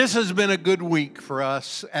This has been a good week for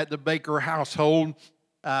us at the Baker household.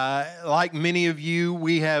 Like many of you,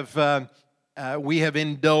 we have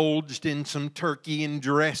indulged in some turkey and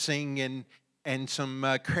dressing and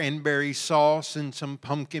some cranberry sauce and some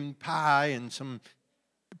pumpkin pie and some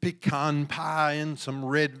pecan pie and some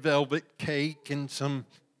red velvet cake and some,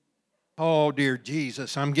 oh dear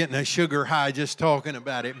Jesus, I'm getting a sugar high just talking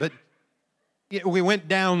about it. But yeah, we went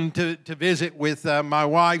down to visit with my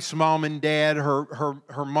wife's mom and dad.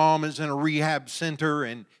 Her mom is in a rehab center,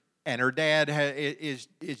 and her dad is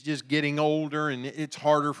just getting older, and it's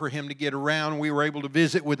harder for him to get around. We were able to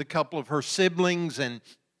visit with a couple of her siblings, and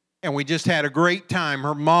we just had a great time.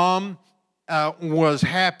 Her mom was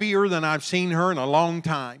happier than I've seen her in a long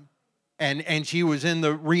time, and she was in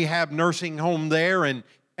the rehab nursing home there,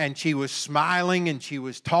 and she was smiling, and she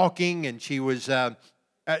was talking, and she was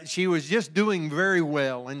just doing very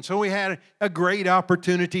well. And so we had a great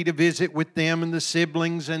opportunity to visit with them and the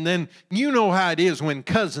siblings. And then you know how it is when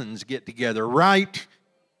cousins get together, right?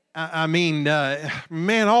 I mean,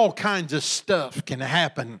 man, all kinds of stuff can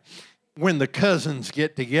happen when the cousins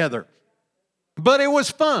get together. But it was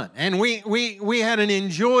fun, and we had an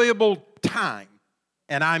enjoyable time.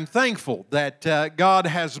 And I'm thankful that God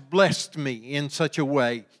has blessed me in such a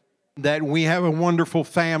way that we have a wonderful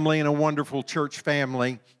family and a wonderful church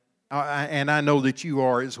family, and I know that you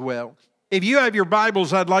are as well. If you have your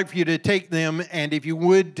Bibles, I'd like for you to take them, and if you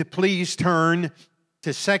would, to please turn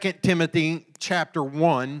to 2 Timothy chapter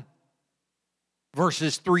 1,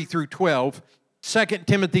 verses 3 through 12. 2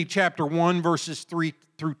 Timothy chapter 1, verses 3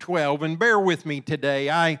 through 12, and bear with me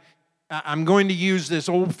today. I'm going to use this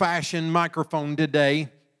old-fashioned microphone today.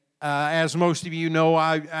 As most of you know,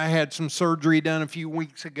 I had some surgery done a few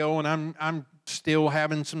weeks ago, and I'm still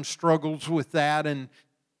having some struggles with that, and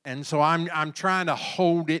so I'm trying to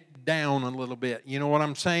hold it down a little bit. You know what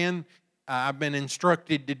I'm saying? I've been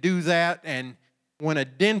instructed to do that, and when a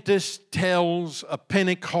dentist tells a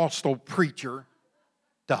Pentecostal preacher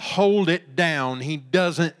to hold it down, he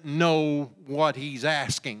doesn't know what he's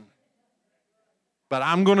asking. But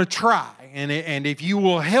I'm going to try, and if you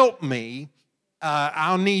will help me,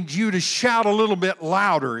 I'll need you to shout a little bit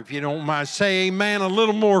louder, if you don't mind. Say amen a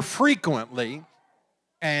little more frequently,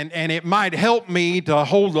 and it might help me to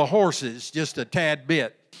hold the horses just a tad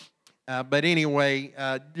bit. But anyway,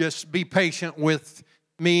 just be patient with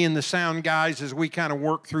me and the sound guys as we kind of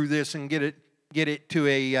work through this and get it to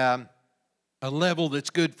a level that's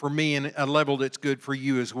good for me and a level that's good for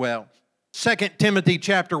you as well. 2 Timothy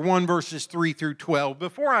chapter 1, verses 3 through 12.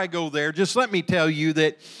 Before I go there, just let me tell you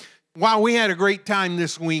that while we had a great time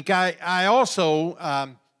this week, I also,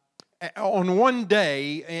 on one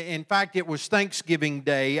day, in fact, it was Thanksgiving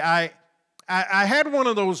Day, I had one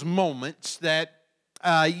of those moments that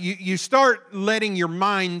you start letting your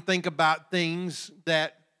mind think about things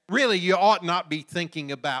that really you ought not be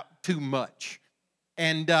thinking about too much.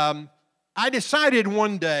 And I decided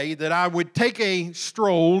one day that I would take a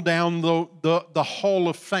stroll down the Hall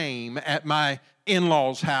of Fame at my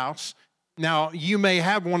in-laws' house. Now, you may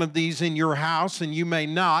have one of these in your house and you may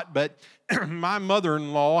not, but my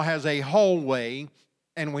mother-in-law has a hallway,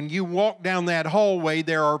 and when you walk down that hallway,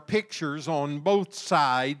 there are pictures on both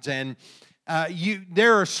sides, and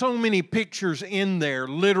there are so many pictures in there,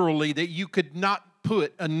 literally, that you could not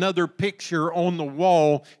put another picture on the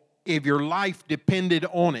wall if your life depended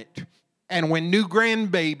on it. And when new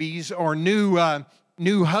grandbabies or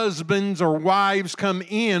new husbands or wives come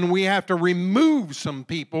in, we have to remove some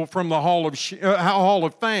people from the Hall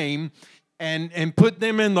of Fame and put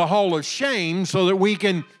them in the Hall of Shame so that we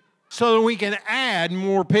can add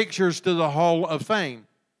more pictures to the Hall of Fame.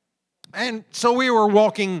 And so we were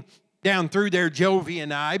walking down through there, Jovi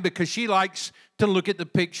and I, because she likes to look at the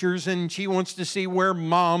pictures and she wants to see where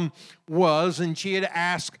Mom was, and she had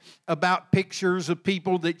asked about pictures of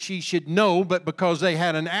people that she should know, but because they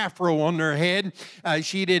had an afro on their head,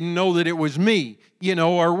 she didn't know that it was me,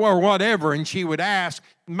 or whatever, and she would ask.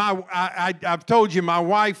 I've told you, my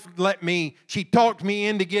wife she talked me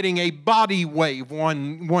into getting a body wave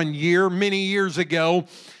one year, many years ago,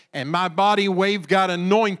 and my body wave got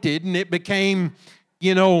anointed, and it became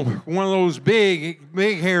one of those big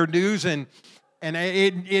hairdos, and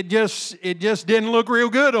it just didn't look real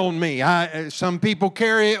good on me. Some people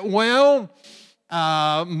carry it well,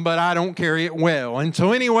 but I don't carry it well. And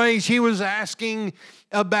so anyway, she was asking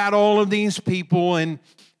about all of these people, and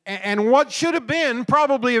what should have been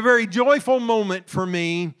probably a very joyful moment for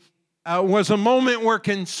me was a moment where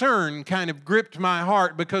concern kind of gripped my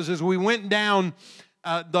heart, because as we went down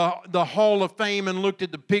the Hall of Fame and looked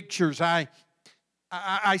at the pictures,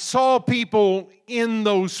 I saw people in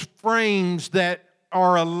those frames that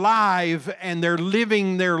are alive and they're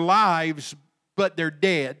living their lives, but they're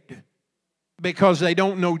dead because they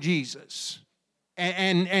don't know Jesus.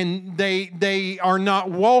 And they are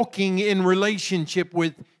not walking in relationship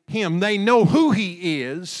with Him. They know who He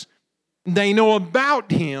is. They know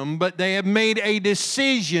about Him, but they have made a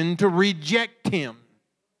decision to reject Him.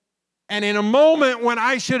 And in a moment when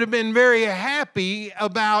I should have been very happy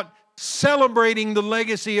about celebrating the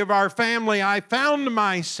legacy of our family, I found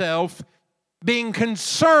myself being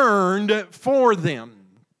concerned for them.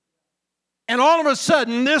 And all of a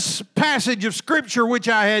sudden, this passage of Scripture, which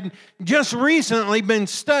I had just recently been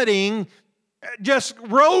studying, just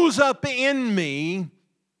rose up in me,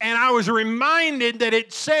 and I was reminded that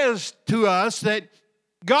it says to us that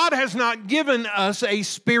God has not given us a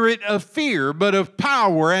spirit of fear, but of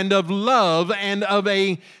power and of love and of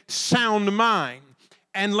a sound mind.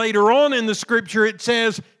 And later on in the Scripture it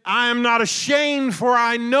says, I am not ashamed, for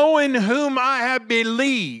I know in whom I have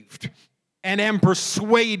believed, and am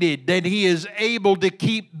persuaded that He is able to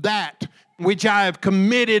keep that which I have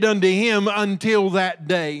committed unto Him until that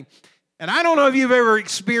day. And I don't know if you've ever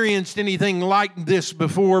experienced anything like this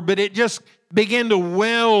before, but it just began to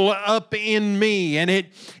well up in me, and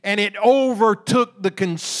it overtook the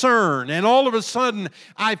concern. And all of a sudden,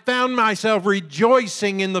 I found myself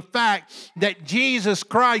rejoicing in the fact that Jesus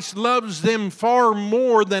Christ loves them far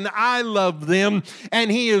more than I love them,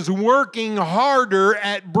 and He is working harder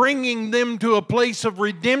at bringing them to a place of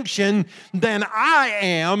redemption than I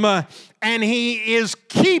am, and He is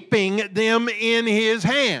keeping them in His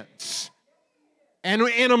hands. And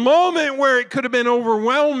in a moment where it could have been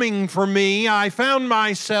overwhelming for me, I found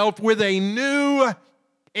myself with a new,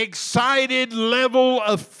 excited level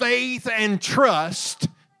of faith and trust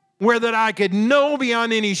where that I could know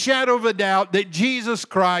beyond any shadow of a doubt that Jesus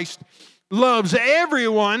Christ loves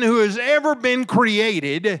everyone who has ever been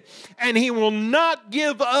created, and He will not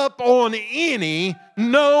give up on any,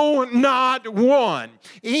 no, not one.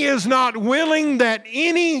 He is not willing that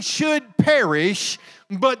any should perish,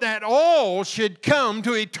 but that all should come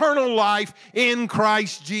to eternal life in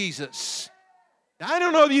Christ Jesus. I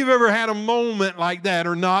don't know if you've ever had a moment like that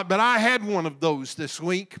or not, but I had one of those this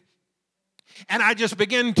week. And I just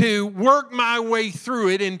began to work my way through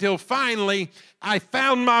it until finally I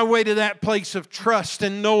found my way to that place of trust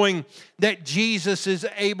and knowing that Jesus is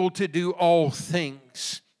able to do all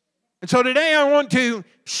things. And so today I want to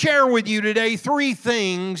share with you today 3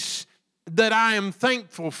 things that I am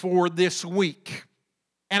thankful for this week.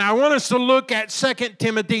 And I want us to look at 2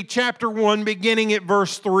 Timothy chapter 1, beginning at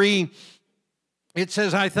verse 3. It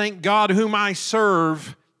says, I thank God whom I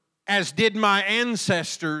serve, as did my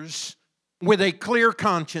ancestors, with a clear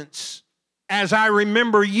conscience, as I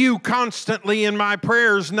remember you constantly in my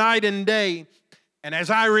prayers night and day. And as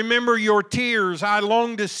I remember your tears, I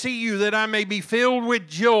long to see you that I may be filled with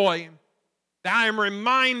joy. I am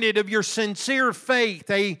reminded of your sincere faith,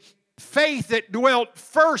 a faith that dwelt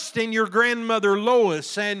first in your grandmother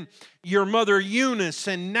Lois and your mother Eunice,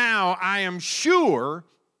 and now I am sure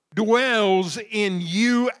dwells in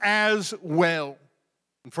you as well.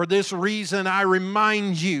 And for this reason I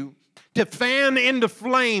remind you to fan into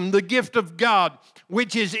flame the gift of God,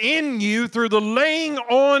 which is in you through the laying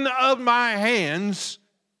on of my hands.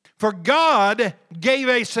 For God gave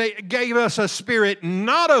us a spirit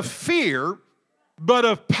not of fear, but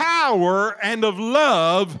of power and of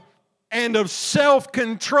love and of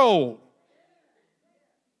self-control.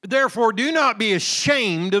 Therefore, do not be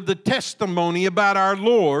ashamed of the testimony about our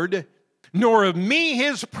Lord, nor of me,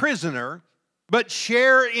 His prisoner, but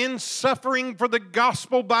share in suffering for the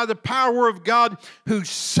gospel by the power of God, who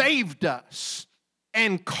saved us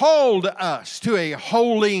and called us to a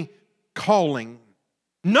holy calling,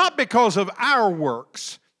 not because of our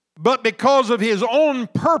works, but because of His own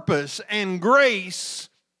purpose and grace,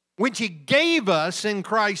 which He gave us in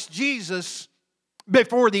Christ Jesus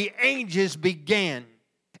before the ages began,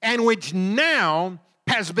 and which now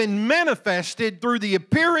has been manifested through the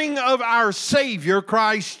appearing of our Savior,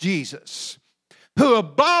 Christ Jesus, who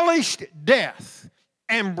abolished death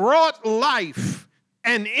and brought life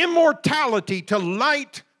and immortality to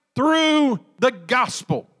light through the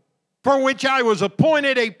gospel, for which I was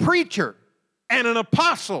appointed a preacher and an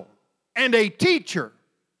apostle and a teacher,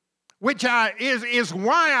 which is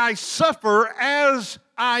why I suffer as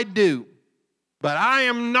I do. But I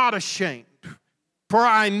am not ashamed, for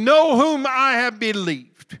I know whom I have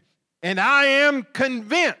believed, and I am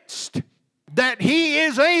convinced that He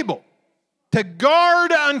is able to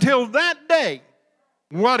guard until that day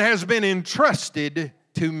what has been entrusted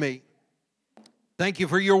to me. Thank you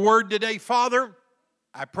for your word today, Father.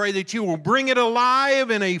 I pray that you will bring it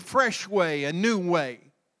alive in a fresh way, a new way.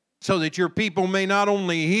 so that your people may not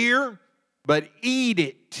only hear, but eat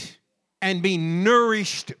it and be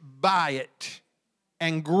nourished by it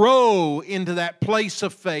and grow into that place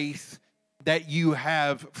of faith that you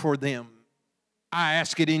have for them. I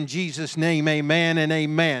ask it in Jesus' name, amen and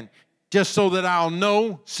amen. Just so that I'll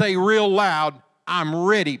know, say real loud, I'm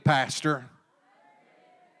ready, Pastor.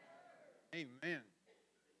 Amen.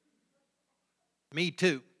 Me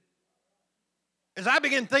too. As I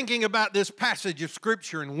began thinking about this passage of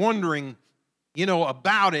Scripture and wondering,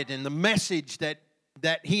 about it and the message that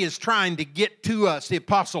he is trying to get to us, the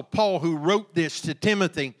Apostle Paul, who wrote this to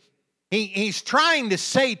Timothy, he's trying to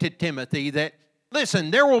say to Timothy that,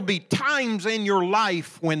 listen, there will be times in your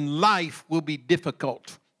life when life will be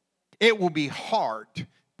difficult. It will be hard.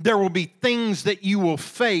 There will be things that you will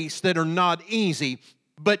face that are not easy.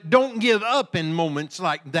 But don't give up in moments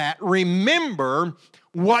like that. Remember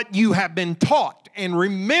what you have been taught, and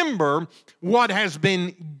remember what has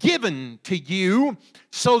been given to you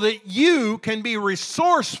so that you can be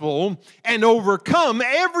resourceful and overcome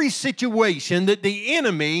every situation that the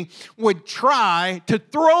enemy would try to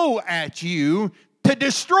throw at you to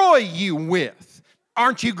destroy you with.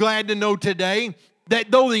 Aren't you glad to know today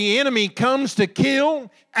that though the enemy comes to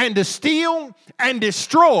kill and to steal and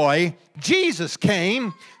destroy, Jesus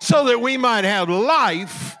came so that we might have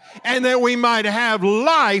life and that we might have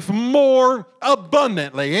life more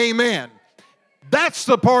abundantly. Amen. That's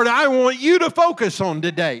the part I want you to focus on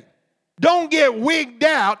today. Don't get wigged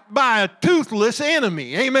out by a toothless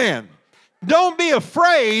enemy. Amen. Don't be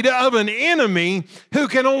afraid of an enemy who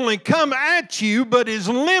can only come at you but is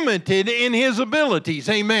limited in his abilities.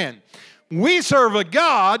 Amen. We serve a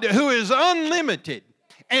God who is unlimited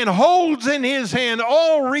and holds in his hand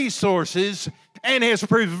all resources and has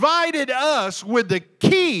provided us with the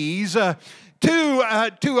keys to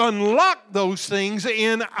unlock those things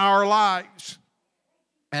in our lives.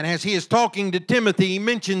 And as he is talking to Timothy, he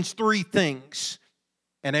mentions three things.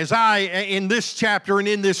 And as in this chapter and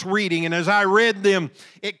in this reading, and as I read them,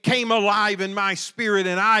 it came alive in my spirit,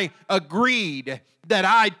 and I agreed that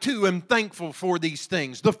I too am thankful for these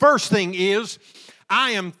things. The first thing is,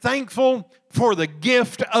 I am thankful for the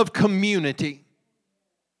gift of community.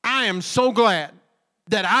 I am so glad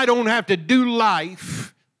that I don't have to do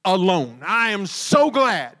life alone. I am so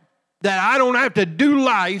glad that I don't have to do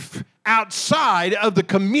life outside of the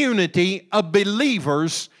community of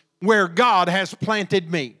believers where God has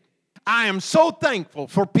planted me. I am so thankful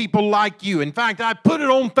for people like you. In fact, I put it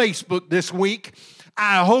on Facebook this week.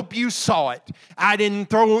 I hope you saw it. I didn't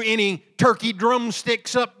throw any turkey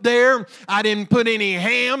drumsticks up there. I didn't put any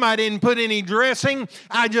ham. I didn't put any dressing.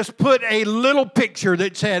 I just put a little picture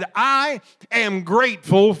that said, I am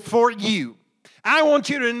grateful for you. I want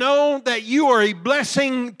you to know that you are a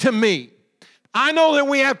blessing to me. I know that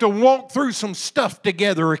we have to walk through some stuff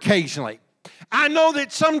together occasionally. I know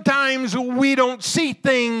that sometimes we don't see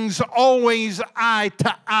things always eye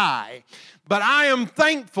to eye. But I am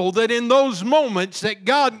thankful that in those moments that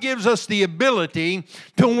God gives us the ability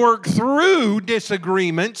to work through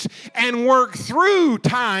disagreements and work through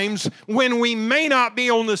times when we may not be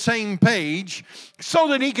on the same page, so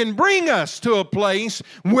that he can bring us to a place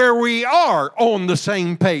where we are on the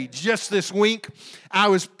same page. Just this week, I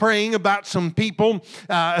was praying about some people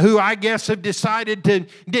who I guess have decided to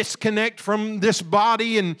disconnect from this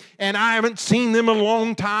body, and I haven't seen them in a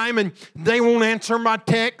long time, and they won't answer my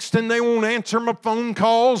text, and they won't answer my phone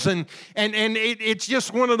calls, and it's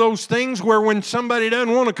just one of those things where when somebody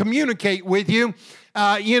doesn't want to communicate with you,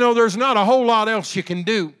 there's not a whole lot else you can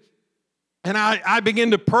do. And I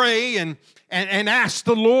begin to pray and ask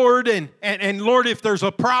the Lord, and Lord, if there's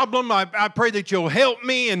a problem, I pray that you'll help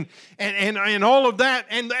me and all of that.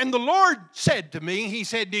 And the Lord said to me, he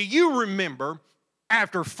said, do you remember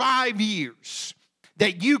after 5 years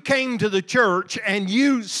that you came to the church and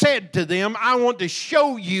you said to them, I want to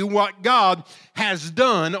show you what God has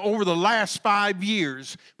done over the last 5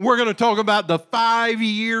 years. We're going to talk about the 5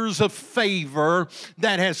 years of favor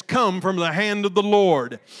that has come from the hand of the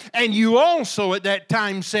Lord. And you also at that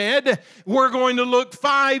time said, we're going to look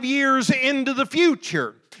 5 years into the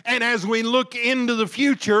future. And as we look into the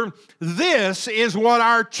future, this is what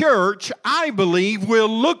our church, I believe, will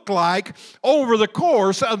look like over the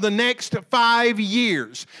course of the next 5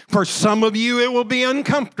 years. For some of you, it will be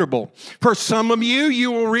uncomfortable. For some of you, you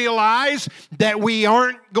will realize that we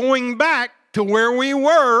aren't going back to where we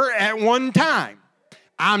were at one time.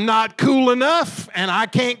 I'm not cool enough, and I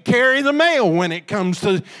can't carry the mail when it comes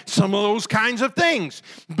to some of those kinds of things.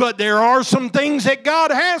 But there are some things that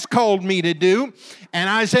God has called me to do. And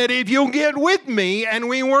I said, if you'll get with me and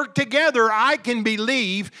we work together, I can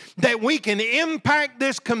believe that we can impact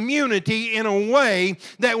this community in a way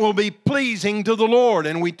that will be pleasing to the Lord.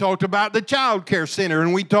 And we talked about the child care center,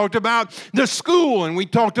 and we talked about the school, and we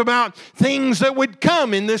talked about things that would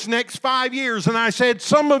come in this next 5 years. And I said,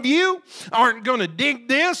 some of you aren't going to dig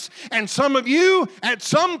this, and some of you at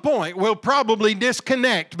some point will probably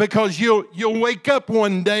disconnect, because you'll wake up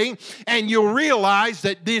one day and you'll realize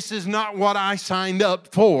that this is not what I signed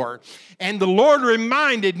up for. And the Lord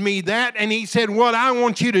reminded me that, and He said, what I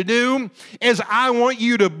want you to do is I want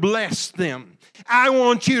you to bless them. I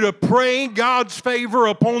want you to pray God's favor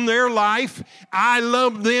upon their life. I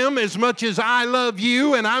love them as much as I love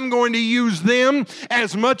you, and I'm going to use them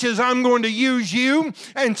as much as I'm going to use you.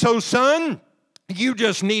 And so, son, you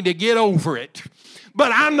just need to get over it.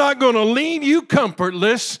 But I'm not going to leave you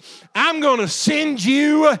comfortless. I'm going to send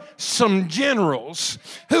you some generals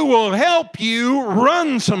who will help you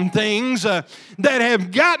run some things that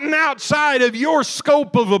have gotten outside of your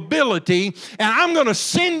scope of ability. And I'm going to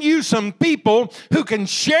send you some people who can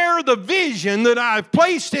share the vision that I've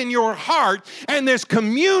placed in your heart. And this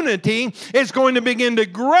community is going to begin to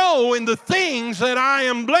grow in the things that I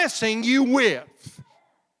am blessing you with.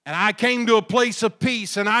 And I came to a place of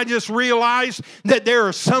peace, and I just realized that there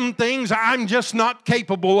are some things I'm just not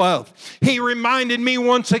capable of. He reminded me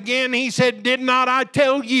once again, he said, did not I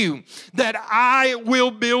tell you that I will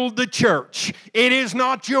build the church? It is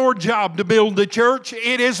not your job to build the church.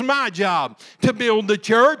 It is my job to build the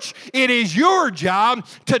church. It is your job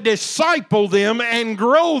to disciple them and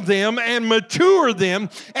grow them and mature them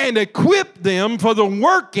and equip them for the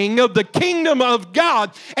working of the kingdom of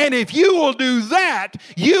God. And if you will do that,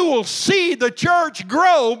 you will see the church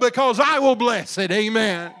grow, because I will bless it.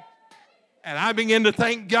 Amen. And I begin to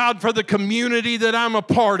thank God for the community that I'm a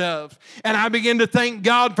part of. And I begin to thank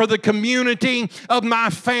God for the community of my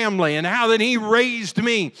family, and how that He raised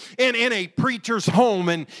me in a preacher's home,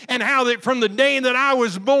 and how that from the day that I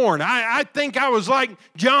was born, I think I was like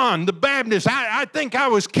John the Baptist. I think I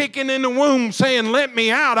was kicking in the womb saying, let me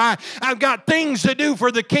out. I've got things to do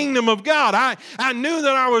for the kingdom of God. I knew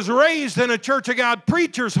that I was raised in a Church of God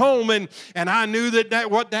preacher's home, and I knew that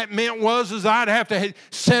what that meant was I'd have to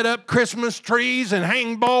set up Christmas trees and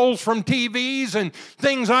hang balls from TVs and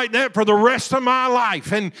things like that for the rest of my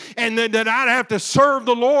life, and that I'd have to serve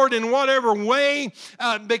the Lord in whatever way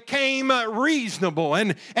became reasonable,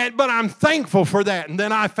 but I'm thankful for that. And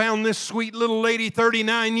then I found this sweet little lady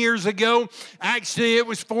 39 years ago. Actually, it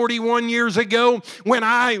was 41 years ago when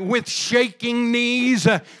I, with shaking knees,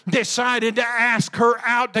 decided to ask her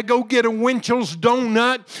out to go get a Winchell's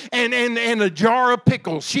donut and a jar of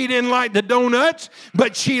pickles. She didn't like the donuts,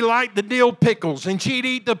 but she liked the dill pickles, and she'd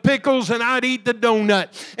eat the pickles and I'd eat the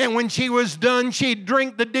donut. And when she was done, she'd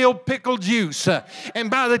drink the dill pickle juice.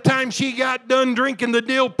 And by the time she got done drinking the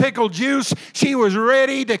dill pickle juice, she was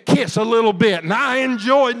ready to kiss a little bit. And I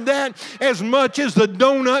enjoyed that as much as the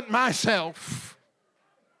donut myself.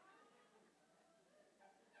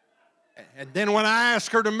 And then when I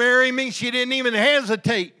asked her to marry me, she didn't even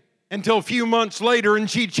hesitate until a few months later, and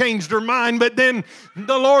she changed her mind. But then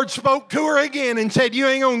the Lord spoke to her again and said, you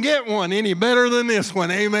ain't going to get one any better than this one.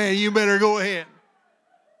 Amen. You better go ahead.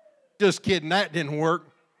 Just kidding. That didn't work.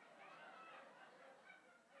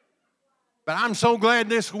 But I'm so glad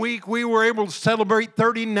this week we were able to celebrate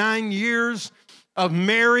 39 years of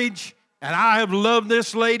marriage. And I have loved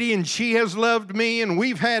this lady, and she has loved me, and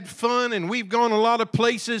we've had fun, and we've gone a lot of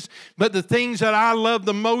places. But the things that I love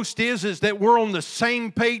the most is that we're on the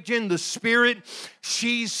same page in the Spirit.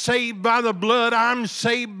 She's saved by the blood. I'm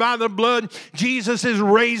saved by the blood. Jesus is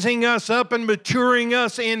raising us up and maturing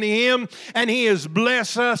us in Him, and He has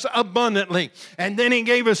blessed us abundantly. And then He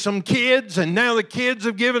gave us some kids, and now the kids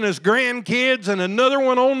have given us grandkids and another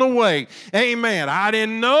one on the way. Amen. I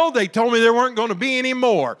didn't know. They told me there weren't going to be any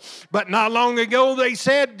more. But not long ago they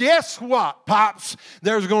said, guess what, Pops?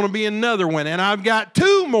 There's going to be another one. And I've got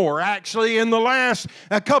two more actually in the last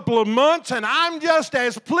couple of months, and I'm just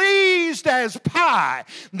as pleased as pie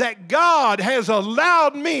that God has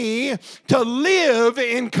allowed me to live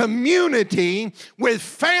in community with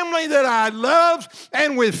family that I love,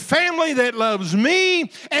 and with family that loves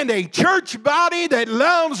me, and a church body that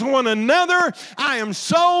loves one another. I am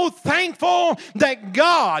so thankful that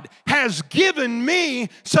God has given me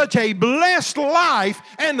such a blessed life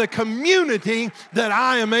and the community that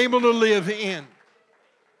I am able to live in.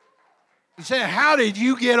 You say, how did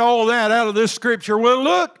you get all that out of this scripture? Well,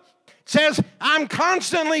 look, says, I'm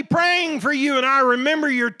constantly praying for you, and I remember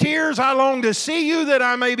your tears. I long to see you that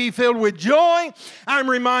I may be filled with joy. I'm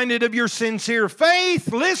reminded of your sincere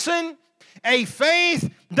faith. Listen, a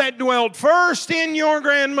faith that dwelt first in your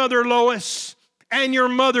grandmother Lois and your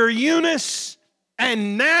mother Eunice,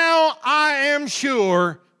 and now I am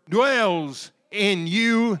sure dwells in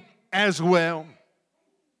you as well.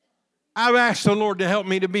 I've asked the Lord to help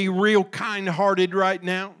me to be real kind-hearted right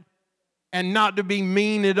now and not to be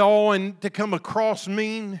mean at all and to come across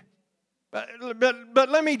mean. But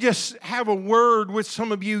let me just have a word with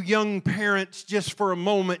some of you young parents just for a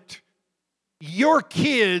moment. Your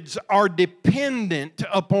kids are dependent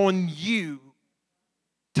upon you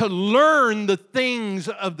to learn the things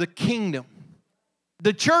of the kingdom.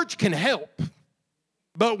 The church can help,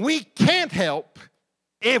 but we can't help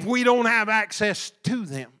if we don't have access to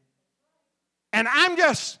them. And I'm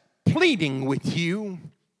just pleading with you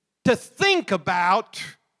to think about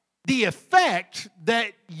the effect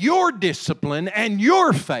that your discipline and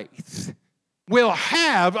your faith will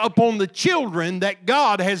have upon the children that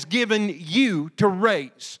God has given you to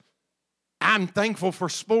raise. I'm thankful for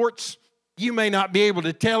sports. You may not be able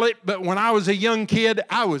to tell it, but when I was a young kid,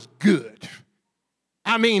 I was good.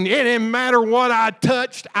 I mean, it didn't matter what I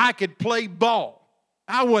touched, I could play ball.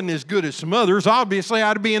 I wasn't as good as some others. Obviously,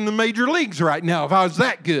 I'd be in the major leagues right now if I was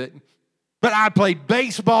that good. But I played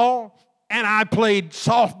baseball, and I played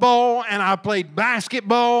softball, and I played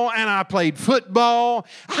basketball, and I played football.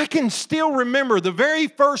 I can still remember the very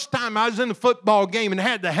first time I was in a football game and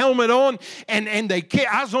had the helmet on, and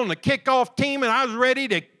I was on the kickoff team, and I was ready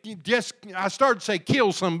to I started to say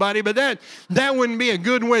kill somebody, but that wouldn't be a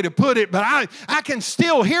good way to put it. But I can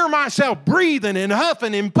still hear myself breathing and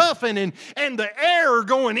huffing and puffing and the air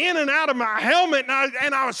going in and out of my helmet.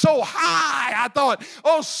 And I was so high, I thought,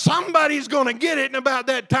 oh, somebody's going to get it. And about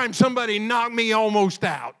that time, somebody knocked me almost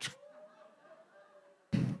out.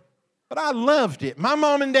 But I loved it. My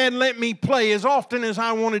mom and dad let me play as often as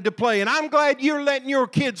I wanted to play. And I'm glad you're letting your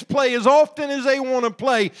kids play as often as they want to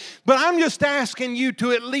play. But I'm just asking you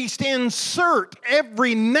to at least insert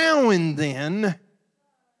every now and then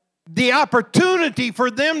the opportunity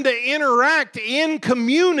for them to interact in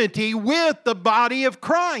community with the body of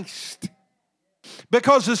Christ.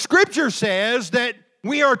 Because the scripture says that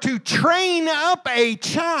we are to train up a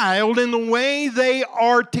child in the way they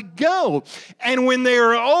are to go. And when they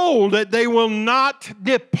are old, that they will not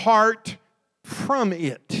depart from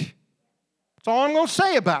it. That's all I'm going to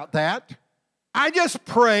say about that. I just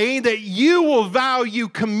pray that you will value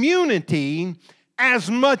community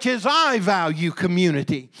as much as I value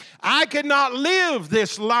community. I could not live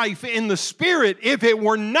this life in the Spirit if it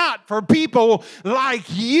were not for people like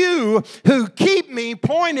you who keep me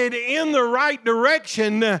pointed in the right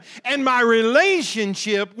direction, and my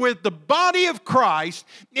relationship with the body of Christ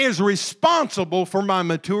is responsible for my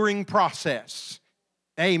maturing process.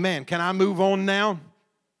 Amen. Can I move on now?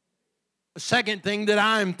 The second thing that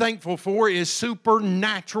I am thankful for is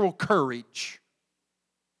supernatural courage.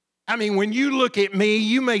 I mean, when you look at me,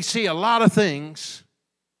 you may see a lot of things,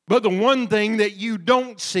 but the one thing that you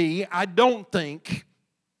don't see, I don't think,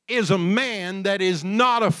 is a man that is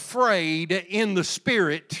not afraid in the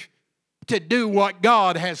Spirit to do what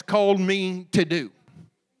God has called me to do.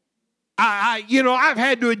 I've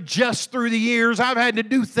had to adjust through the years. I've had to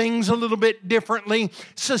do things a little bit differently.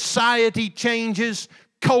 Society changes.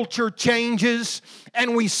 Culture changes,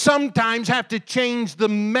 and we sometimes have to change the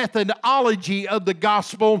methodology of the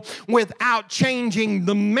gospel without changing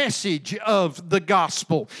the message of the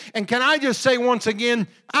gospel. And can I just say once again,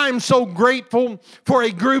 I'm so grateful for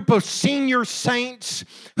a group of senior saints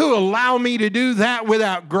who allow me to do that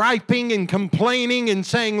without griping and complaining and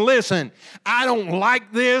saying, listen, I don't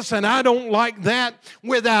like this and I don't like that.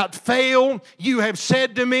 Without fail, you have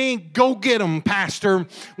said to me, go get them, Pastor.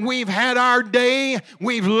 We've had our day.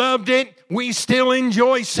 We've loved it. We still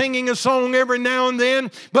enjoy singing a song every now and then.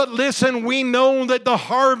 But listen, we know that the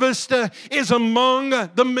harvest is among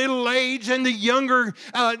the middle-aged and the younger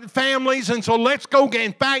families. And so let's go get,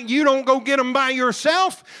 in fact, you don't go get them by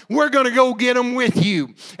yourself. We're going to go get them with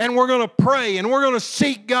you. And we're going to pray and we're going to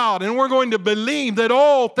seek God. And we're going to believe that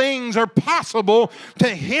all things are possible to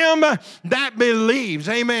him that believes.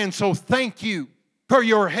 Amen. So thank you for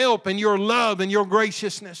your help and your love and your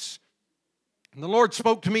graciousness. And the Lord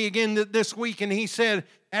spoke to me again this week, and he said,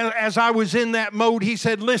 as I was in that mode, he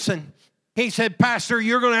said, listen, he said, Pastor,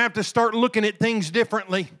 you're going to have to start looking at things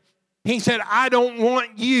differently. He said, I don't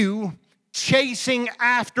want you chasing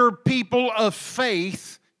after people of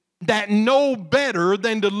faith that know better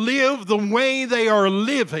than to live the way they are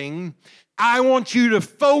living. I want you to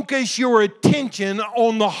focus your attention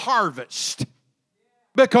on the harvest.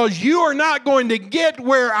 because you are not going to get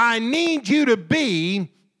where I need you to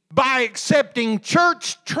be by accepting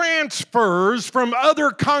church transfers from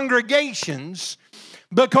other congregations,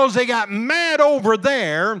 because they got mad over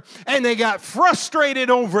there and they got frustrated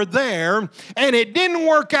over there and it didn't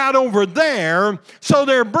work out over there, so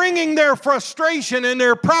they're bringing their frustration and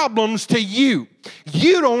their problems to you.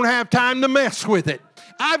 You don't have time to mess with it.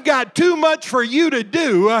 I've got too much for you to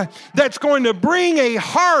do that's going to bring a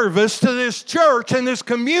harvest to this church and this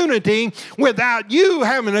community without you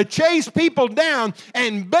having to chase people down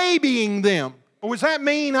and babying them. Was that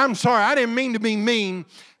mean? I'm sorry. I didn't mean to be mean.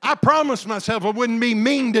 I promised myself I wouldn't be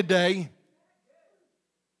mean today.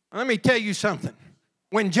 Let me tell you something.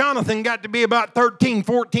 When Jonathan got to be about 13,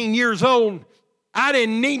 14 years old, I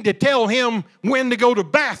didn't need to tell him when to go to the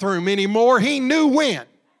bathroom anymore. He knew when.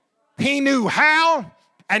 He knew how,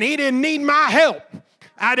 and he didn't need my help.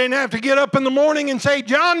 I didn't have to get up in the morning and say,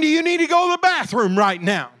 John, do you need to go to the bathroom right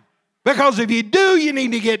now? Because if you do, you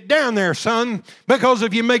need to get down there, son. Because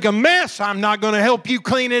if you make a mess, I'm not going to help you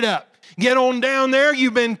clean it up. Get on down there.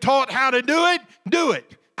 You've been taught how to do it. Do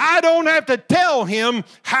it. I don't have to tell him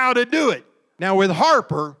how to do it. Now, with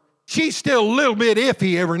Harper, she's still a little bit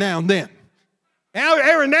iffy every now and then.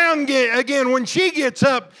 Every now and again, when she gets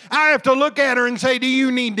up, I have to look at her and say, do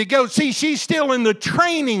you need to go? See, she's still in the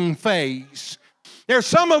training phase. There's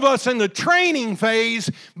some of us in the training phase,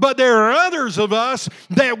 but there are others of us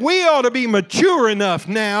that we ought to be mature enough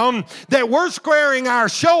now that we're squaring our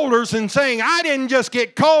shoulders and saying, I didn't just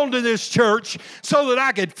get called to this church so that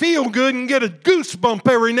I could feel good and get a goosebump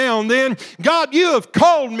every now and then. God, you have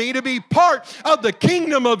called me to be part of the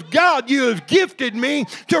kingdom of God. You have gifted me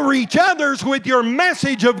to reach others with your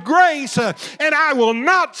message of grace, and I will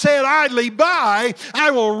not sit idly by.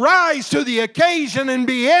 I will rise to the occasion and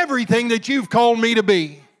be everything that you've called me to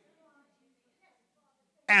be.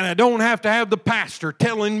 And I don't have to have the pastor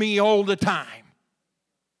telling me all the time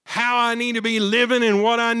how I need to be living and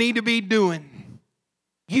what I need to be doing.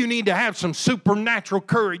 You need to have some supernatural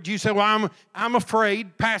courage. You say, well, I'm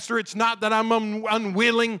afraid. Pastor, it's not that I'm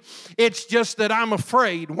unwilling. It's just that I'm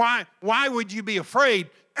afraid. Why would you be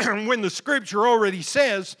afraid when the scripture already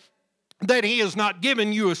says that he has not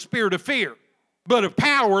given you a spirit of fear, but of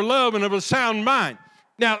power, love, and of a sound mind?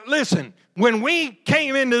 Now, listen, when we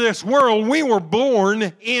came into this world, we were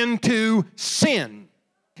born into sin.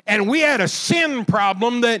 And we had a sin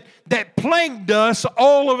problem that plagued us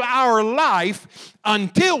all of our life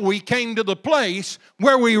until we came to the place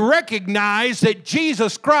where we recognized that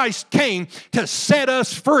Jesus Christ came to set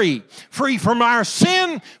us free. Free from our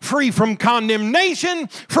sin, free from condemnation,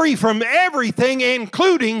 free from everything,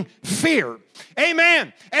 including fear.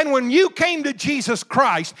 Amen. And when you came to Jesus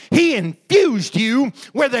Christ, he infused you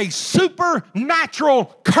with a supernatural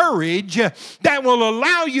courage that will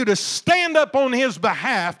allow you to stand up on his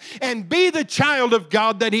behalf and be the child of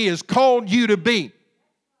God that he has called you to be.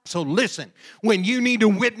 So listen, when you need to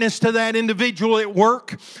witness to that individual at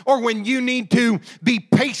work, or when you need to be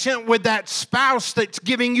patient with that spouse that's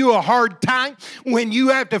giving you a hard time, when you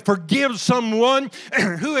have to forgive someone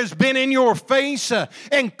who has been in your face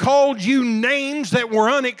and called you names that were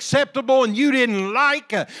unacceptable and you didn't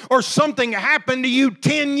like, or something happened to you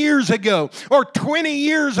 10 years ago or 20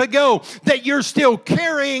 years ago that you're still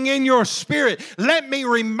carrying in your spirit, let me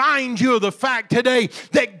remind you of the fact today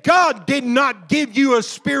that God did not give you a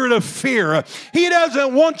spirit of fear. He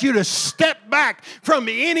doesn't want you to step back from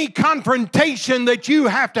any confrontation that you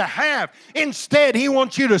have to have. Instead, he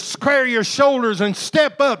wants you to square your shoulders and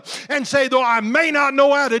step up and say, though I may not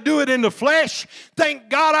know how to do it in the flesh, thank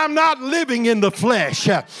God I'm not living in the flesh.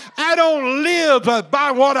 I don't live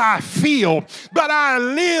by what I feel, but I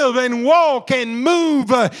live and walk and move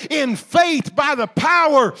in faith by the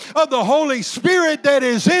power of the Holy Spirit that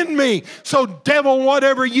is in me. So devil,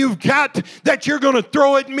 whatever you've got that you're going to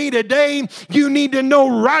throw at me today, you need to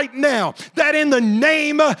know right now that in the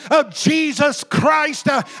name of Jesus Christ,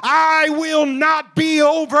 I will not be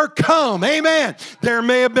overcome. Amen. There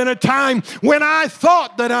may have been a time when I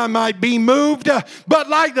thought that I might be moved, but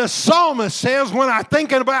like the psalmist says, when I'm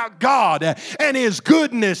thinking about God and his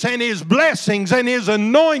goodness and his blessings and his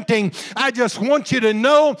anointing, I just want you to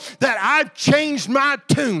know that I've changed my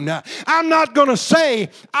tune. I'm not going to say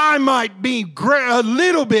I might be a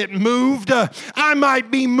little bit moved. I might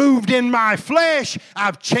might be moved in my flesh,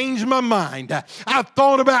 I've changed my mind. I've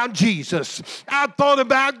thought about Jesus. I've thought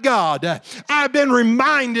about God. I've been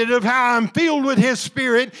reminded of how I'm filled with His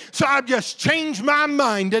Spirit, so I've just changed my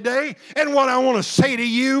mind today. And what I want to say to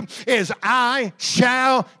you is, I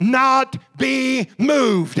shall not be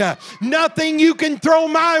moved. Nothing you can throw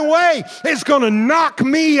my way is going to knock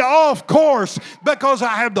me off course, because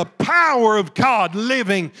I have the power of God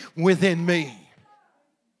living within me.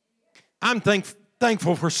 I'm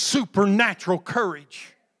thankful for supernatural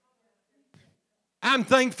courage. I'm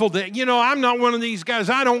thankful that, I'm not one of these guys.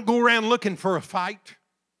 I don't go around looking for a fight.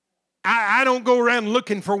 I don't go around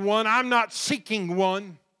looking for one. I'm not seeking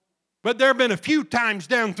one. But there have been a few times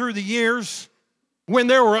down through the years when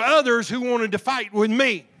there were others who wanted to fight with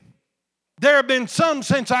me. There have been some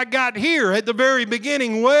since I got here at the very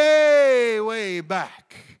beginning, way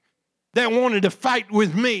back, that wanted to fight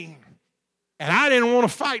with me. And I didn't want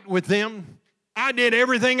to fight with them. I did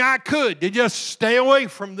everything I could to just stay away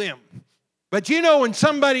from them. But when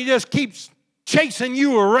somebody just keeps chasing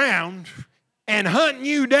you around and hunting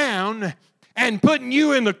you down and putting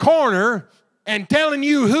you in the corner and telling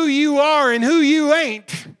you who you are and who you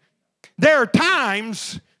ain't, there are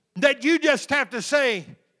times that you just have to say,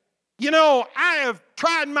 I have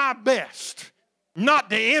tried my best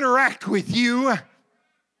not to interact with you,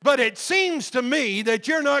 but it seems to me that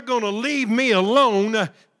you're not going to leave me alone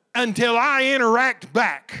until I interact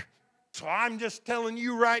back. So I'm just telling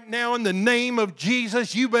you right now, in the name of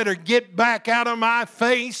Jesus, you better get back out of my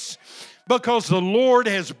face, because the Lord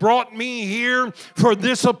has brought me here for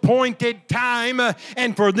this appointed time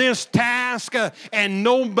and for this task, and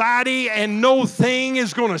nobody and no thing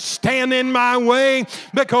is going to stand in my way,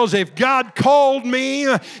 because if God called me,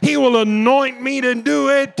 He will anoint me to do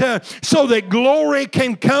it so that glory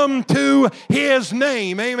can come to His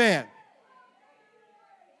name. Amen.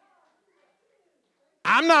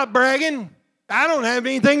 I'm not bragging. I don't have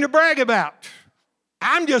anything to brag about.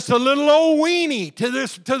 I'm just a little old weenie to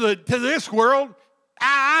this world.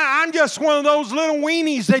 I'm just one of those little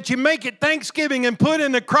weenies that you make at Thanksgiving and put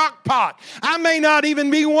in the crock pot. I may not even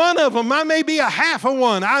be one of them. I may be a half of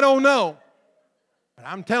one. I don't know. But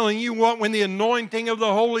I'm telling you what, when the anointing of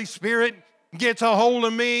the Holy Spirit gets a hold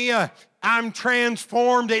of me, I'm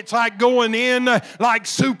transformed. It's like going in like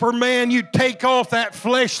Superman. You take off that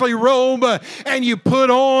fleshly robe and you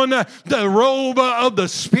put on the robe of the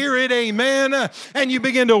Spirit, amen, and you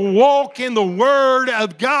begin to walk in the Word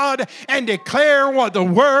of God and declare what the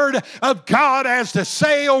Word of God has to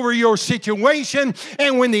say over your situation.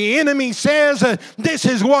 And when the enemy says, this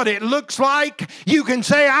is what it looks like, you can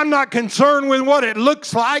say, I'm not concerned with what it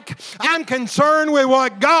looks like. I'm concerned with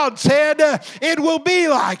what God said it will be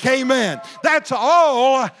like, amen. That's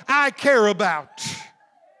all I care about.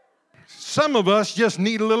 Some of us just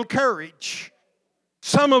need a little courage.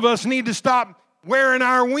 Some of us need to stop wearing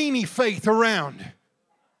our weenie faith around.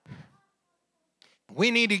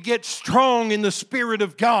 We need to get strong in the Spirit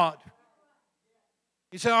of God.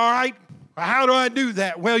 You say, all right, how do I do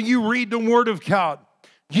that? Well, you read the Word of God.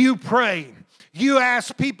 You pray. You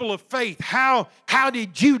ask people of faith, how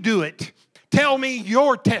did you do it? Tell me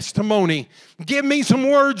your testimony. Give me some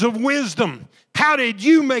words of wisdom. How did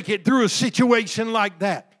you make it through a situation like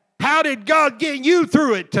that? How did God get you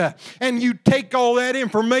through it? And you take all that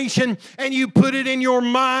information and you put it in your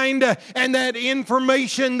mind, and that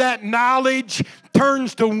information, that knowledge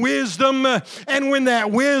turns to wisdom. And when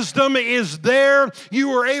that wisdom is there,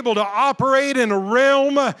 you are able to operate in a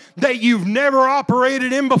realm that you've never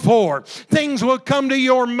operated in before. Things will come to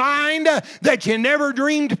your mind that you never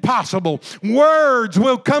dreamed possible. Words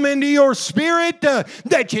will come into your spirit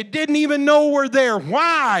that you didn't even know were there.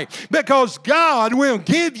 Why? Because God will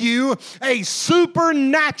give you a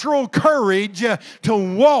supernatural courage to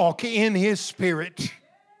walk in His Spirit.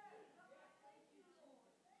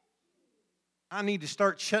 I need to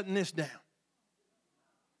start shutting this down.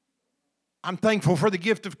 I'm thankful for the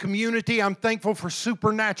gift of community. I'm thankful for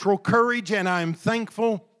supernatural courage, and I'm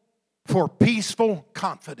thankful for peaceful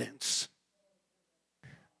confidence.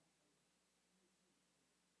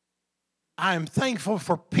 I am thankful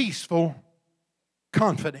for peaceful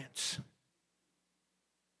confidence.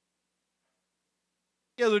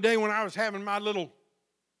 The other day when I was having my little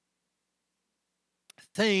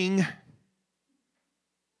thing,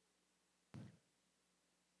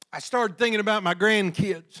 I started thinking about my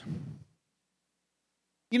grandkids.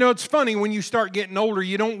 You know, it's funny, when you start getting older,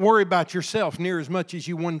 you don't worry about yourself near as much as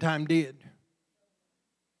you one time did.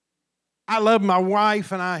 I love my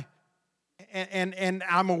wife, and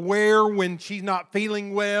I'm aware when she's not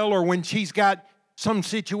feeling well or when she's got some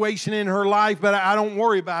situation in her life, but I don't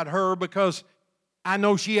worry about her because I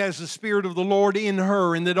know she has the Spirit of the Lord in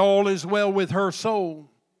her and that all is well with her soul.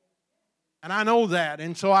 And I know that.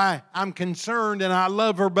 And so I'm concerned and I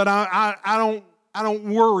love her, but I don't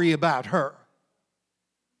worry about her.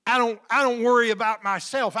 I don't worry about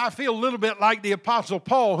myself. I feel a little bit like the Apostle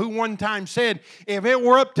Paul, who one time said, if it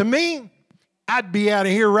were up to me, I'd be out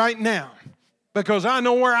of here right now, because I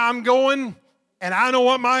know where I'm going and I know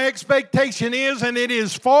what my expectation is, and it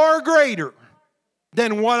is far greater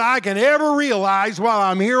than what I can ever realize while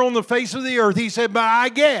I'm here on the face of the earth. He said, but I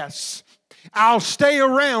guess I'll stay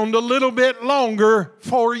around a little bit longer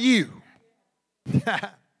for you.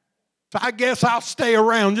 I guess I'll stay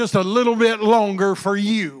around just a little bit longer for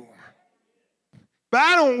you. But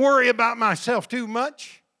I don't worry about myself too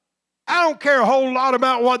much. I don't care a whole lot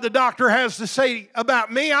about what the doctor has to say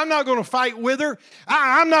about me. I'm not going to fight with her.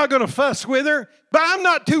 I'm not going to fuss with her. But I'm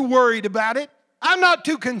not too worried about it. I'm not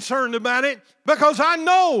too concerned about it, because I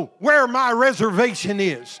know where my reservation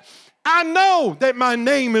is. I know that my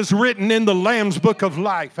name is written in the Lamb's Book of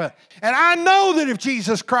Life. And I know that if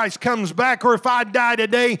Jesus Christ comes back, or if I die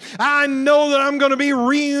today, I know that I'm going to be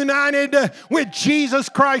reunited with Jesus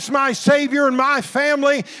Christ, my Savior, and my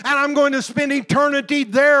family, and I'm going to spend eternity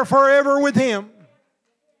there forever with Him.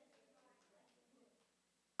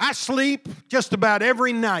 I sleep just about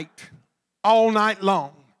every night, all night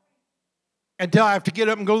long, until I have to get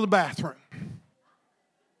up and go to the bathroom.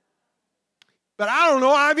 But I don't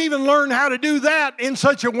know, I've even learned how to do that in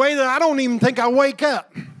such a way that I don't even think I wake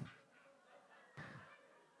up.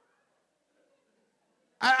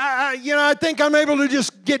 I think I'm able to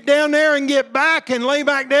just get down there and get back and lay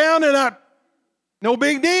back down, and no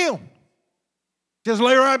big deal. Just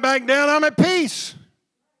lay right back down, I'm at peace.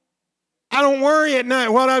 I don't worry at night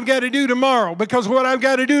what I've got to do tomorrow, because what I've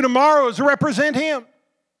got to do tomorrow is represent Him.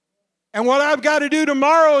 And what I've got to do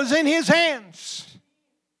tomorrow is in His hands.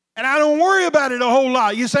 And I don't worry about it a whole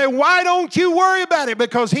lot. You say, why don't you worry about it?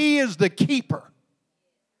 Because He is the keeper.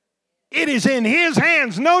 It is in His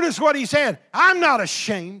hands. Notice what He said. I'm not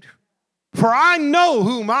ashamed, for I know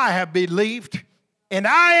whom I have believed, and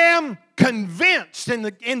I am convinced. In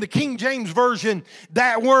the King James Version,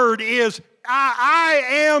 that word is,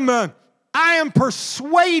 I am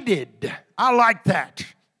persuaded. I like that.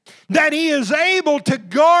 That He is able to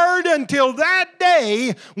guard until that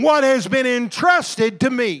day what has been entrusted to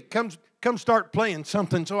me. Come start playing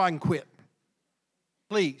something so I can quit.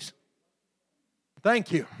 Please.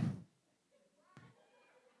 Thank you.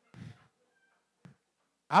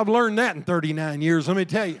 I've learned that in 39 years, let me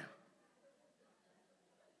tell you.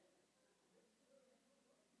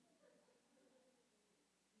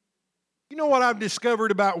 You know what I've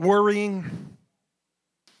discovered about worrying?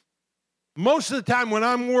 Most of the time when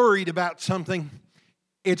I'm worried about something,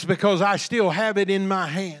 it's because I still have it in my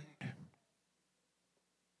hand.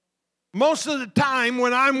 Most of the time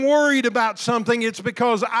when I'm worried about something, it's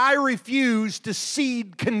because I refuse to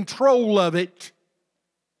cede control of it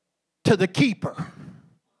to the keeper.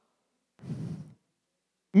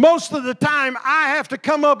 Most of the time I have to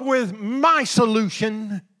come up with my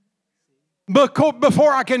solution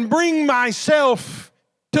before I can bring myself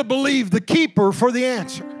to believe the keeper for the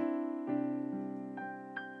answer.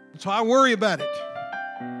 So I worry about it.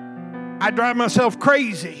 I drive myself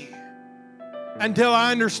crazy until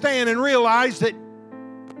I understand and realize that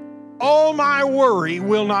all my worry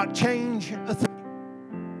will not change a thing.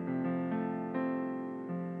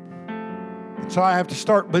 So I have to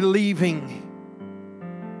start believing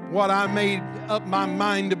what I made up my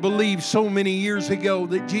mind to believe so many years ago,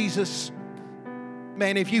 that Jesus,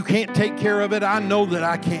 man, if you can't take care of it, I know that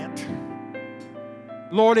I can't.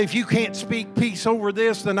 Lord, if you can't speak peace over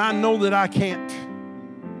this, then I know that I can't.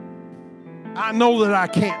 I know that I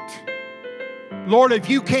can't. Lord, if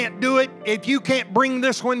you can't do it, if you can't bring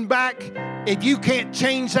this one back, if you can't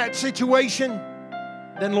change that situation,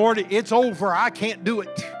 then Lord, it's over. I can't do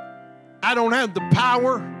it. I don't have the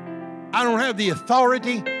power. I don't have the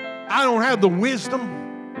authority. I don't have the wisdom.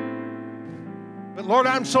 But Lord,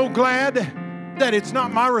 I'm so glad that it's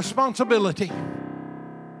not my responsibility.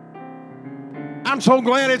 I'm so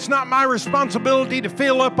glad it's not my responsibility to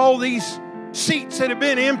fill up all these seats that have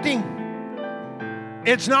been empty.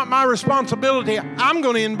 It's not my responsibility. I'm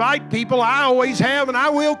going to invite people. I always have, and I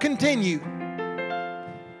will continue.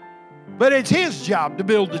 But it's His job to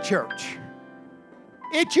build the church.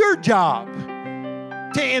 It's your job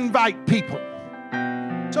to invite people.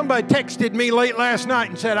 Somebody texted me late last night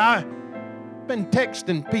and said, I've been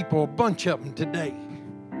texting people, a bunch of them today.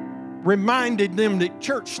 Reminded them that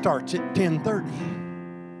church starts at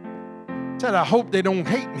 10:30. Said, I hope they don't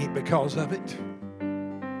hate me because of it.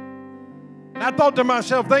 And I thought to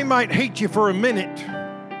myself, they might hate you for a minute,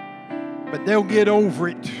 but they'll get over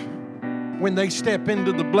it when they step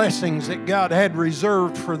into the blessings that God had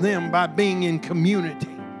reserved for them by being in community.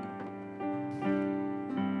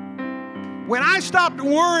 When I stopped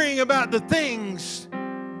worrying about the things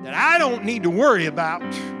that I don't need to worry about,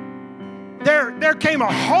 there came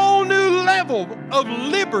a whole new level of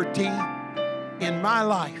liberty in my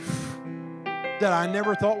life that I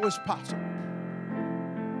never thought was possible.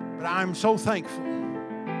 But I'm so thankful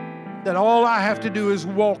that all I have to do is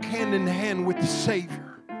walk hand in hand with the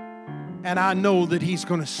Savior, and I know that He's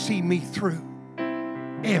going to see me through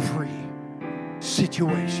every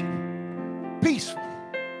situation. Peaceful.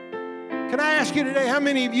 Can I ask you today, how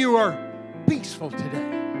many of you are peaceful today?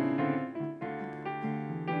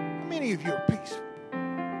 How many of you are peaceful?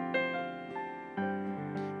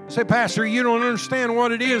 Say, Pastor, you don't understand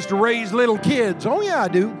what it is to raise little kids. Oh, yeah, I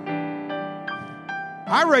do.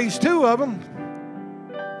 I raised 2 of them,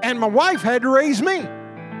 and my wife had to raise me.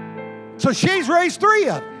 So she's raised 3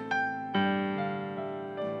 of them.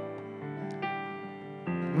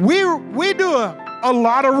 We do a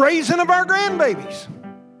lot of raising of our grandbabies.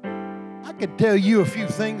 I could tell you a few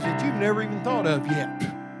things that you've never even thought of yet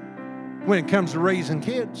when it comes to raising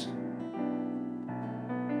kids.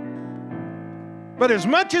 But as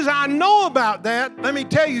much as I know about that, let me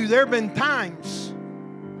tell you, there have been times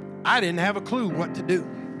I didn't have a clue what to do.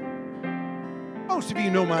 Most of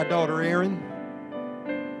you know my daughter, Erin.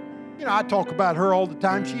 You know, I talk about her all the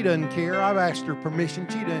time. She doesn't care. I've asked her permission.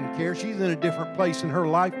 She doesn't care. She's in a different place in her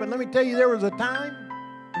life. But let me tell you, there was a time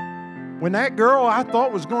when that girl I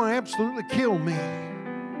thought was going to absolutely kill me.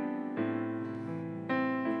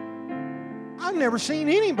 I've never seen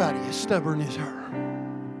anybody as stubborn as her.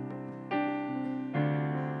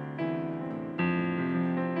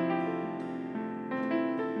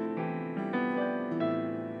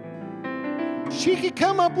 She could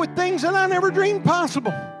come up with things that I never dreamed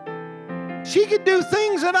possible. She could do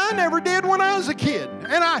things that I never did when I was a kid.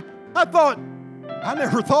 And I thought, I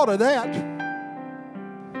never thought of that.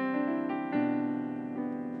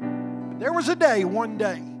 There was one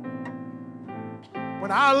day,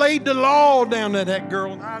 when I laid the law down to that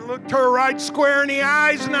girl, and I looked her right square in the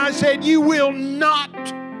eyes, and I said, you will not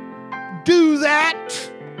do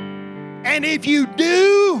that. And if you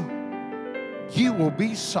do, you will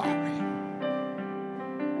be sorry.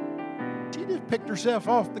 She just picked herself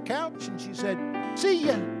off the couch, and she said, see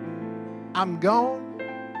ya. I'm gone.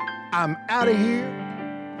 I'm out of here,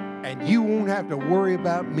 and you won't have to worry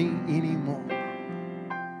about me anymore.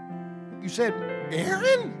 You said,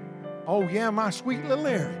 Erin? Oh, yeah, my sweet little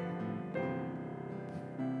Erin.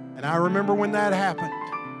 And I remember when that happened,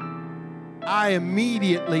 I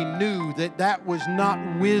immediately knew that that was not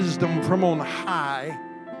wisdom from on high,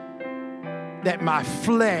 that my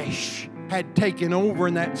flesh had taken over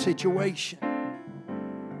in that situation.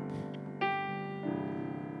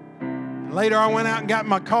 Later, I went out and got in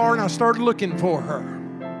my car, and I started looking for her.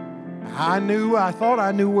 I thought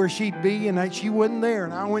I knew where she'd be, and she wasn't there.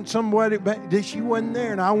 And I went somewhere that she wasn't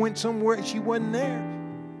there, and I went somewhere she wasn't there.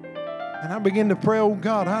 And I began to pray, oh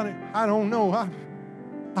God, I don't know.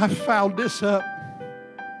 I fouled this up.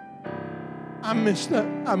 I messed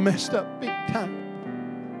up big time.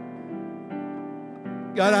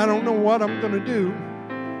 God, I don't know what I'm going to do.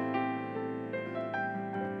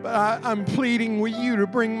 But I'm pleading with you to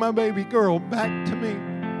bring my baby girl back to me.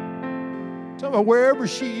 So wherever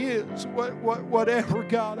she is, whatever,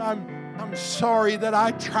 God, I'm sorry that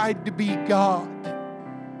I tried to be God.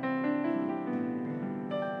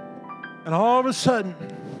 And all of a sudden,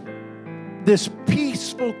 this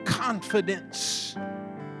peaceful confidence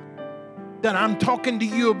that I'm talking to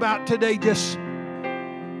you about today just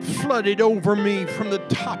flooded over me from the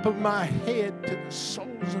top of my head to the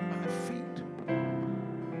soles of my feet.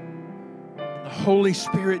 And the Holy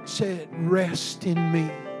Spirit said, rest in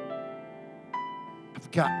me.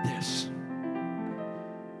 I've got this.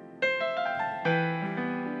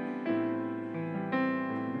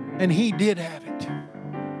 And He did have it.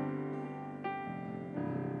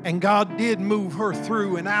 And God did move her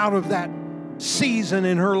through and out of that season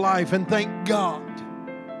in her life. And thank God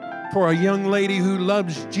for a young lady who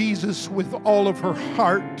loves Jesus with all of her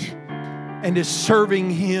heart and is serving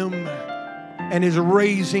Him and is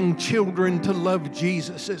raising children to love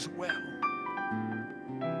Jesus as well.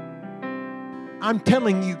 I'm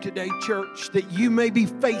telling you today, church, that you may be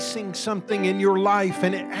facing something in your life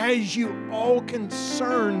and it has you all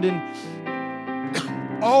concerned and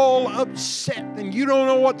all upset and you don't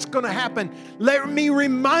know what's going to happen. Let me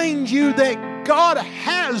remind you that God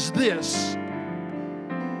has this.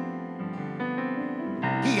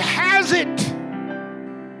 He has it.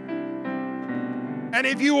 And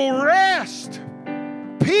if you will rest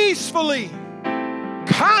peacefully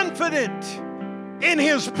confident in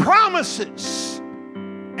His promises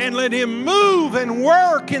and let Him move and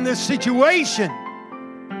work in this situation,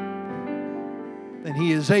 then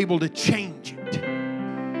He is able to change it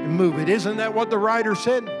and move it. Isn't that what the writer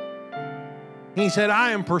said? He said,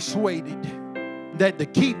 I am persuaded that the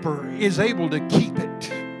keeper is able to keep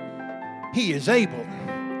it. He is able.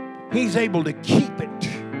 He's able to keep it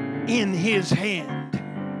in His hand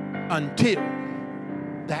until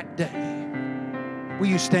that day. Will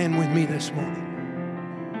you stand with me this morning?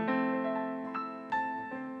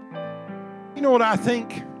 You know what I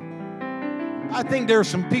think? I think there are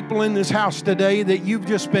some people in this house today that you've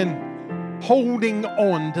just been holding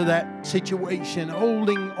on to that situation,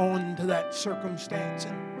 holding on to that circumstance.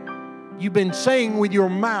 And you've been saying with your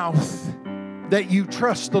mouth that you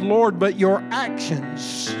trust the Lord, but your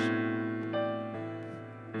actions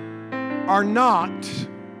are not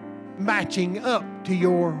matching up to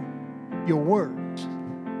your words.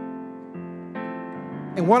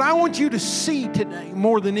 And what I want you to see today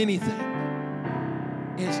more than anything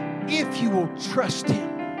is if you will trust Him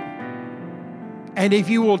and if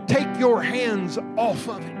you will take your hands off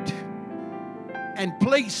of it and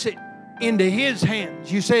place it into His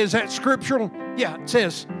hands. You say, is that scriptural? Yeah, it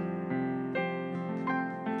says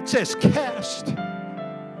cast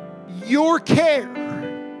your care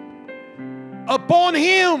upon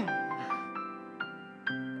Him,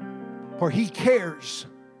 for He cares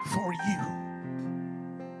for you.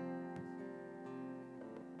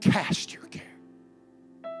 Cast your care.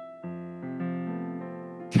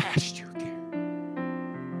 Cast your care.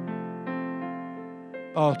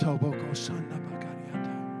 Oh, Toboko Sanda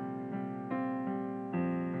Bakariata.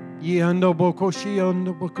 Yando Boko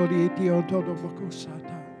Shiondo Bokorieti Otodo Boko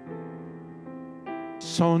Sata.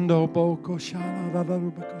 Sondo Boko Shala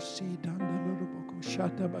Boko Sidanda Boko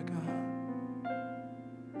Shata Baka.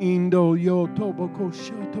 Indo Yoto Boko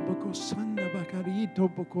Shota Boko Sanda Bakarito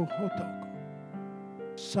Boko Hotoko.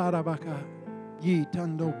 Sarabaka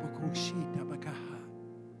Yitando Boko Shita Baka.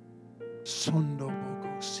 Sondo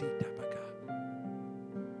Boko Sita Baka.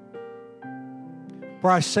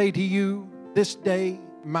 For I say to you this day,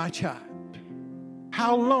 my child,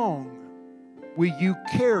 how long will you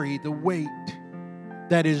carry the weight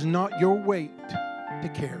that is not your weight to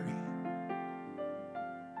carry?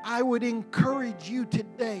 I would encourage you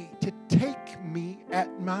today to take me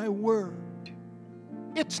at my word.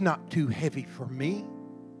 It's not too heavy for me.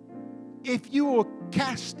 If you will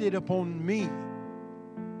cast it upon me,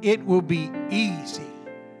 it will be easy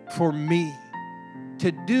for me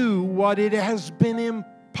to do what it has been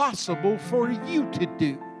impossible for you to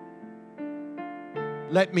do.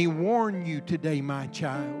 Let me warn you today, my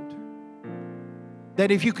child,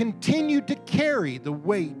 that if you continue to carry the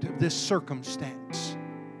weight of this circumstance,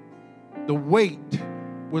 the weight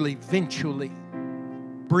will eventually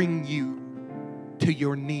bring you to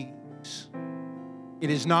your knees. It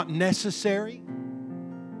is not necessary,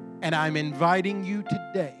 and I'm inviting you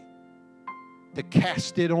today to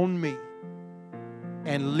cast it on me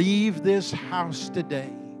and leave this house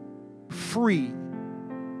today free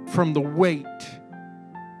from the weight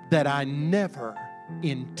that I never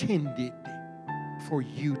intended for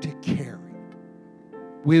you to carry.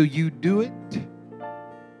 Will you do it?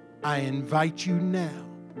 I invite you now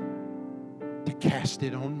to cast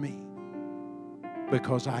it on me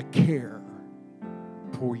because I care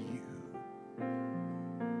for you.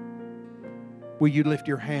 Will you lift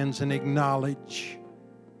your hands and acknowledge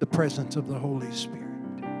the presence of the Holy Spirit?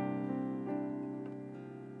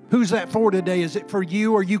 Who's that for today? Is it for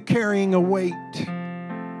you? Are you carrying a weight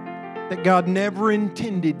that God never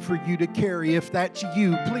intended for you to carry? If that's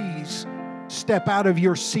you, please step out of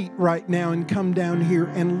your seat right now and come down here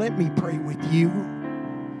and let me pray with you.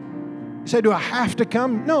 You say, do I have to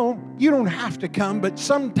come? No, you don't have to come, but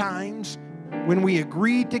sometimes when we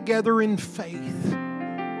agree together in faith,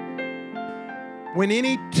 when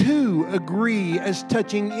any two agree as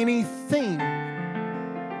touching anything,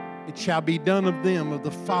 it shall be done of them of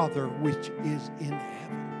the Father which is in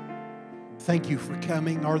heaven. Thank you for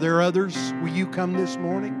coming. Are there others? Will you come this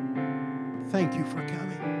morning? Thank you for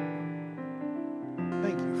coming.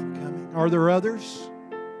 Thank you for coming. Are there others?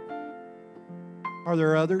 Are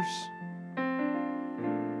there others?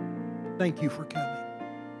 Thank you for coming.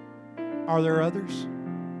 Are there others?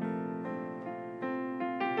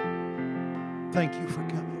 Thank you for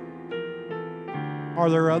coming. Are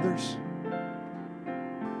there others?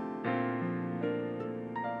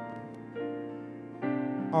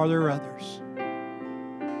 Are there others?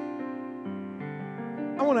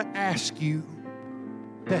 I want to ask you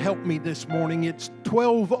to help me this morning. It's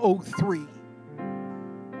 12:03.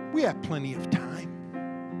 We have plenty of time.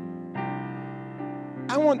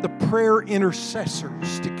 want the prayer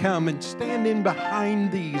intercessors to come and stand in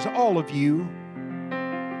behind these, all of you.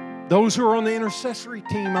 Those who are on the intercessory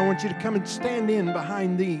team, I want you to come and stand in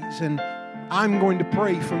behind these. And I'm going to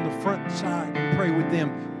pray from the front side and pray with them.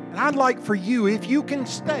 And I'd like for you, if you can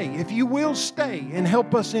stay, if you will stay and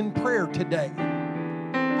help us in prayer today,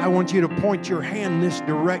 I want you to point your hand this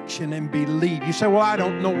direction and believe. You say, well, I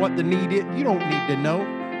don't know what the need is. You don't need to know.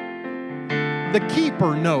 The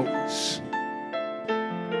keeper knows.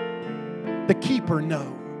 The keeper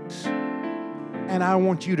knows. And I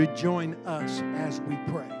want you to join us as we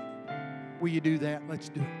pray. Will you do that? Let's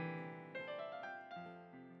do it.